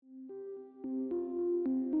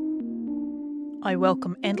I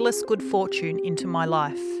welcome endless good fortune into my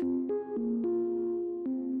life.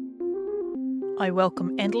 I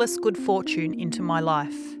welcome endless good fortune into my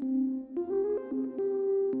life.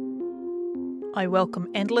 I welcome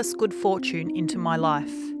endless good fortune into my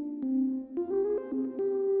life.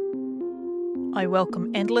 I welcome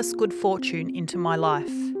endless good fortune into my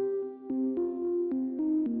life.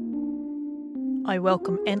 I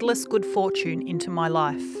welcome endless good fortune into my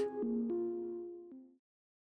life.